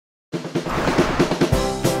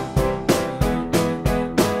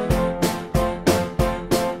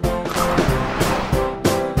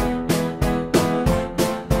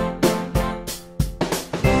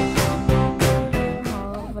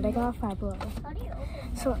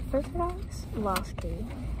So first I got this lost key.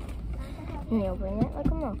 And you open it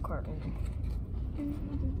like a milk carton.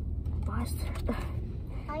 Bastard.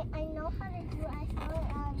 I know how to do it. I saw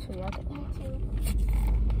it on So you have to YouTube.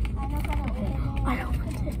 I know how to open it. I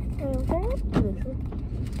opened it. I opened it.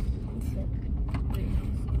 This is it.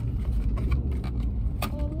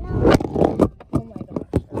 Oh my gosh.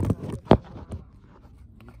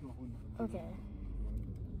 Okay.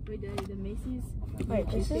 Wait, the Macy's. Wait,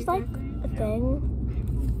 this is like a thing.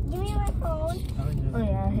 Give me my phone. Oh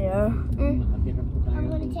yeah, here. I'm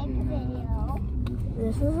gonna take a video.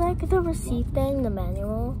 This is like the receipt thing, the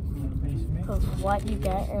manual of what you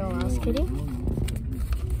get in a Lost Kitty.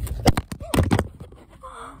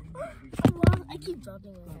 I keep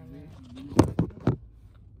dropping it.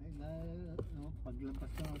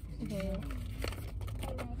 Okay.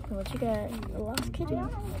 So what you get in a Lost Kitty? Oh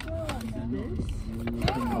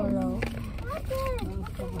no.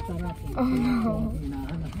 Oh no.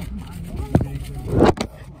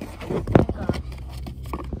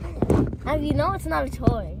 And you know it's not a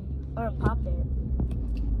toy or a puppet.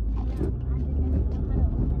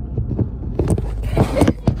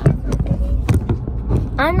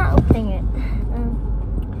 I'm not opening it.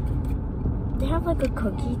 They have like a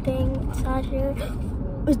cookie thing inside here.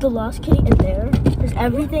 Is the Lost Kitty in there? Is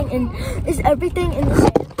everything in the stand?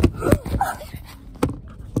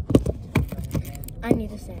 I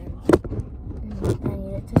need a stand. I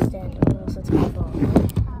need it to stand or else it's gonna fall.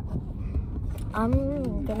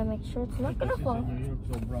 I'm gonna make sure it's not gonna fall. I'm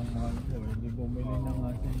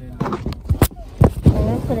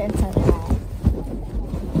gonna put it inside the bag.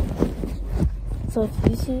 So if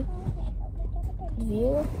you see the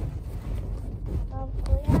view,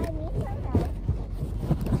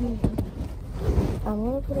 I'm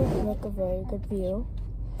gonna put it in like a very good view.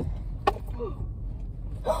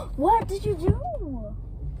 What did you do?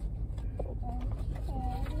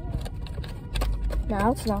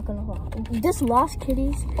 Now it's not gonna fall. This Lost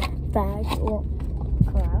Kitty's bag won't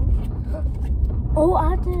come out. Oh,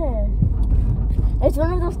 I did. It's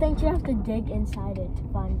one of those things you have to dig inside it to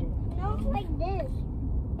find it. No, it's like this.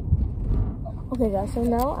 Okay, guys. So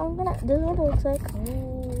now I'm gonna. This is what it looks like. Oh,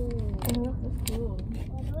 that's cool.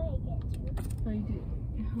 What do I get to?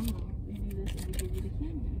 So you do this and they give you the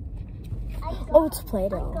candy. Oh, it's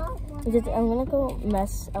Play-Doh. Because I'm gonna go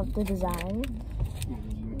mess up the design.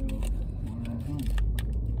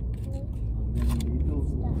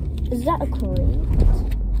 Is that a crate?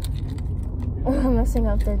 I'm messing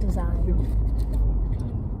up the design.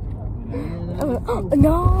 Oh,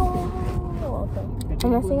 no! Okay.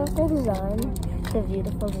 I'm messing up the design. The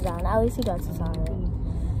beautiful design. At least you got to sign it.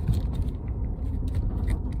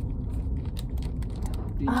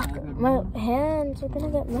 My hands are gonna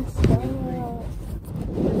get messed up.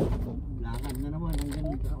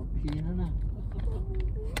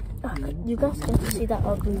 You guys get to see that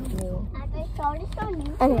ugly view. I saw this on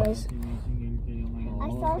YouTube. Anyways. I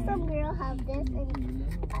saw some girl have this and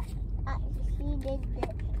she did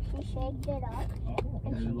this. She shaked it up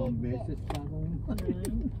and she did this.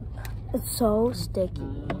 It's so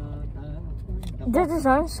sticky. The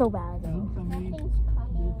design's so bad though. Nothing's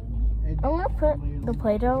coming. I'm gonna put the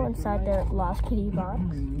Play-Doh inside the Lost Kitty box.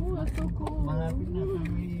 Ooh, that's so cool.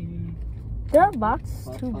 Their box is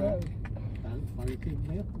too big.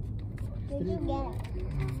 Did you get it?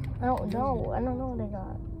 I don't know. I don't know what they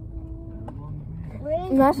got. Where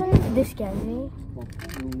Imagine if they scammed me.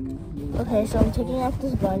 Okay, so I'm taking out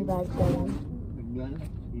this gun bag thing.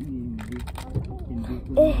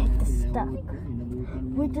 It's stuck.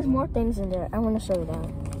 Wait, there's more things in there. I want to show you that.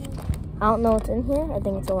 I don't know what's in here. I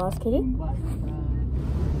think it's a Lost Kitty.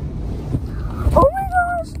 Oh my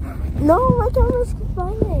gosh! No, my camera's keep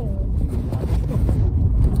filming.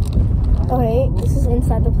 Okay, this is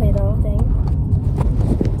inside the Play-Doh thing.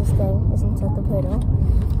 This thing is inside the Play-Doh.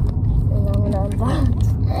 And I'm gonna unbox.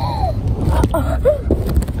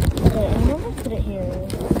 Okay, I'm gonna put it here.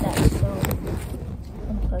 That's so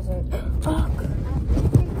unpleasant.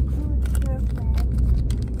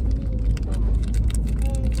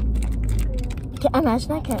 Oh,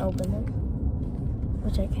 imagine I can't open it.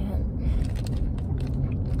 Which I can't.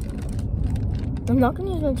 I'm not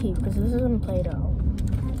gonna use my teeth because this isn't Play-Doh.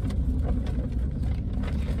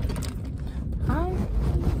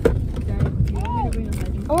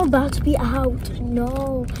 I'm about to be out.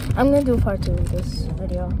 No. I'm gonna do a part 2 of this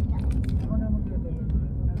video.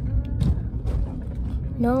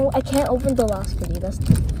 No, I can't open the Lost Kitty. That's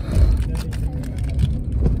do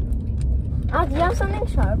you have something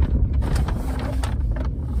sharp?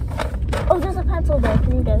 Oh, there's a pencil there.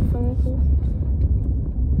 Can you get it for me, please?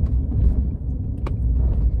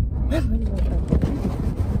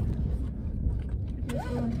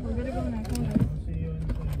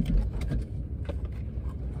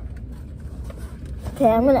 Okay,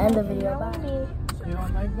 I'm gonna end the video. Bye. You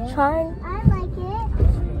don't like that? Trying. I like it.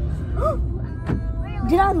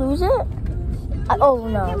 Did I lose it? Oh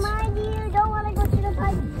no. Remind you, don't want to go to the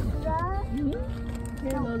park.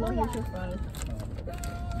 Here, Lola, here's your fries.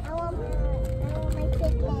 I want my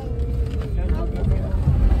chicken.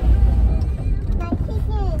 My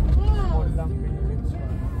chicken, yes.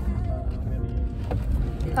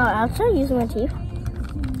 Oh, I'll try using my teeth.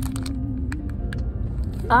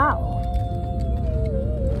 Ow.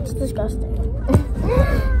 It's disgusting.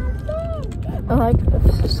 I'm like,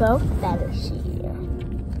 it's so fetishy.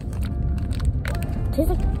 Tastes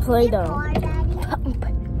like Play-Doh. More, Daddy.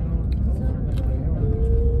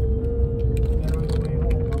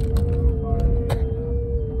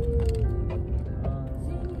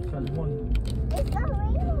 It's not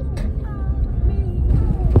raining.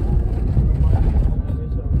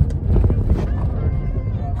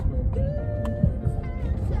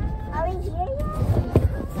 Are we here yet?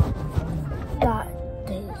 That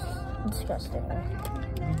is disgusting.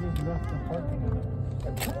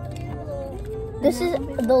 This is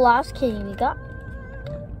the last kitty we got.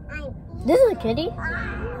 This is a kitty?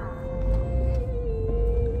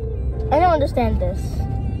 I don't understand this.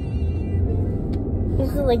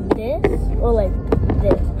 Is it like this or like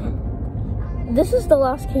this? This is the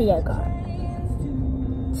last kitty I got.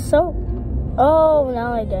 So, oh,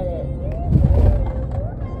 now I get it.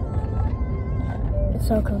 It's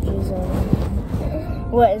so confusing.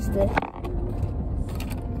 What is this?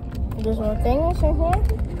 There's more things in here.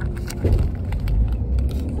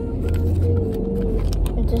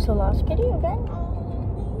 Is this the last kitty again?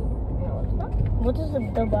 No, it's not. What does the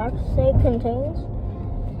box say contains?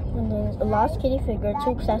 And there's a lost kitty figure,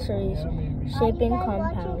 2 accessories, shaping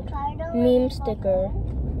compound, meme sticker,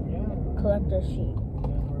 collector sheet.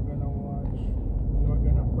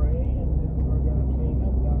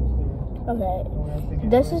 Okay,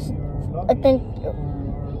 this is, I think,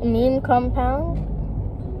 meme compound.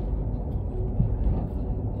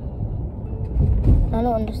 I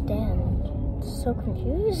don't understand. It's so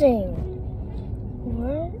confusing.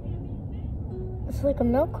 What? It's like a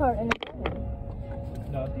milk cart in a phone.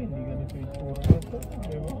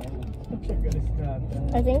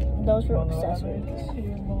 I think those were accessories.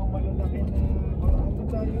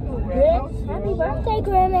 Happy birthday,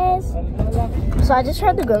 Grimace! So I just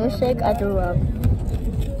tried the Grimace shake. I threw up.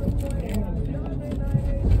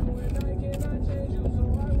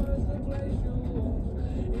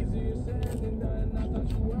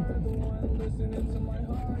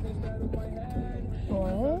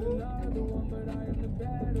 What?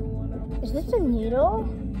 Is this a needle?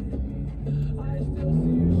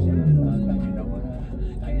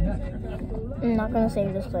 I'm not gonna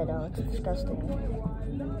save this Play-Doh. It's disgusting.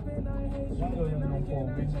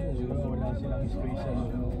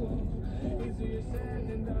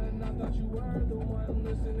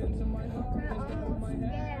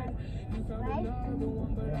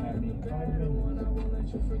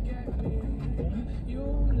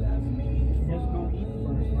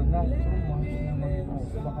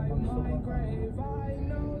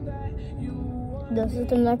 This is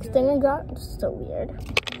the next thing I got. It's so weird.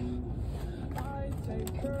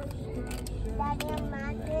 Daddy,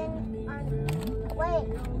 imagine wait,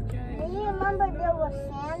 do you remember there was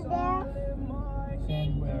sand there?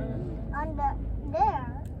 Sand where? On there.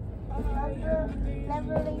 On the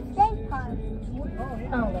Beverly State Park.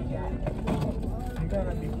 I don't like that. You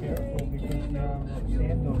gotta be careful because you have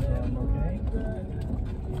sandals on, okay?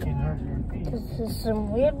 You can hurt your feet. This is some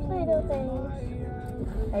weird Play-Doh things.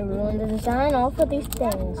 I ruined the design all for these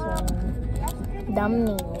things. Dumb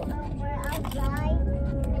me. We're outside.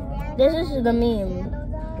 This is the meme.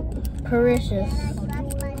 Precious.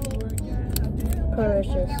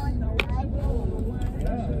 Precious.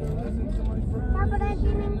 But I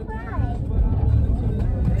didn't cry.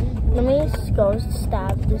 Let me go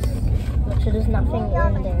stab this. Make sure there's nothing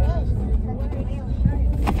in there.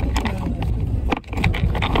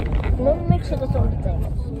 Let me make sure there's some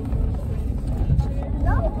things.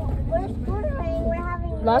 No, we're scootering. We're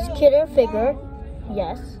having Lost kidder figure.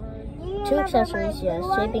 Yes. Do you 2 remember accessories. my Yes. blue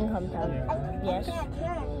one? Shaping compound. Yes. I can't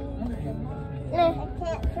turn. Eh. I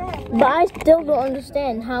can't turn. But I still don't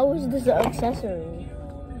understand. How is this an accessory?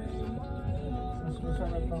 Mas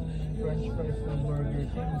masarap ang French fries ng Burger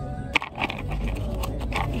King.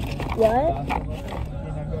 What?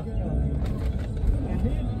 Ginagat nyo.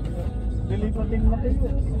 Dilipating na kayo.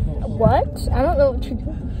 What? I don't know what to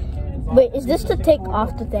do. Wait, is this to take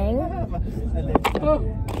off the thing?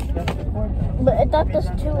 But I thought there's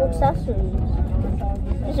 2 accessories.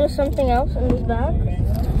 Is there something else in this bag?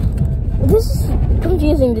 This is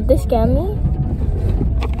confusing. Did they scam me?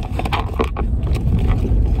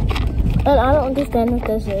 And I don't understand what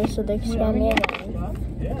this is, so they scam me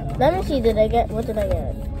again. Yeah. Let me see, what did I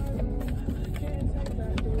get?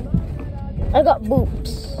 I got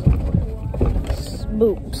boops.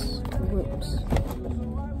 Boops.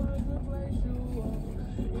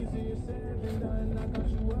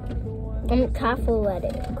 I'm catholic.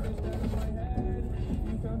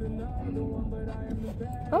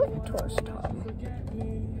 I want tourist top.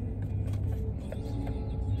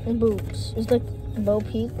 Boots. Is like Bo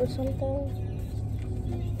Peep or something?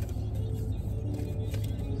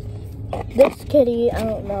 This kitty, I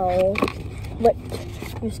don't know. What?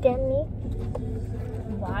 You scammed me?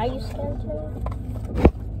 Why you scammed me?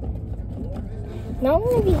 Now I'm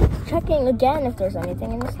gonna be checking again if there's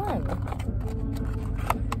anything in the slime.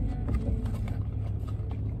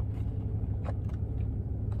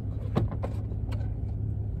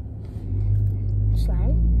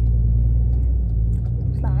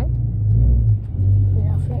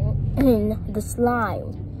 Nothing. The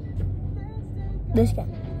slime. This got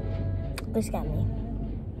me.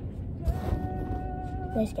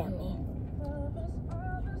 They scam me.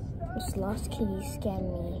 This lost kitty scam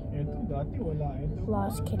me.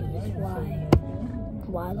 Lost kitties. Why?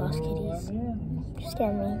 Why lost kitties?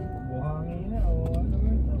 Scam me.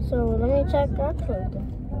 So let me check that further.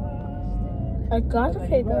 I got the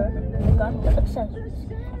figure. I got the accessories.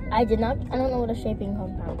 I don't know what a shaping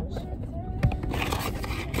compound is.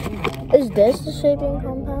 Is this the shaping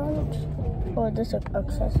compound? Or this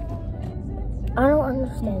accessory? I don't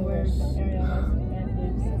understand this.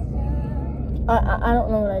 I don't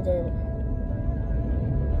know what I did.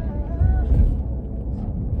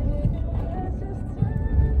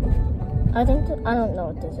 I don't know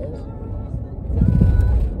what this is.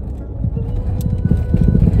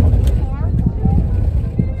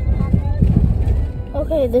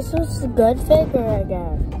 Okay, this was a good figure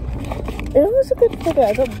again. It was a good figure.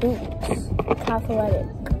 I got boots. Athletic.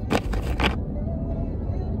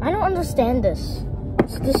 I don't understand this.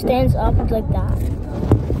 This stands up like that.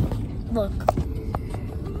 Look.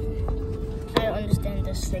 I don't understand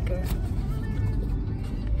this figure.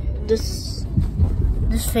 This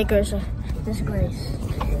figure is a disgrace.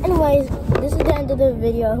 Anyways, this is the end of the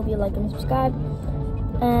video. I hope you like and subscribe.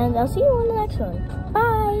 And I'll see you on the next one.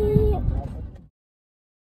 Bye!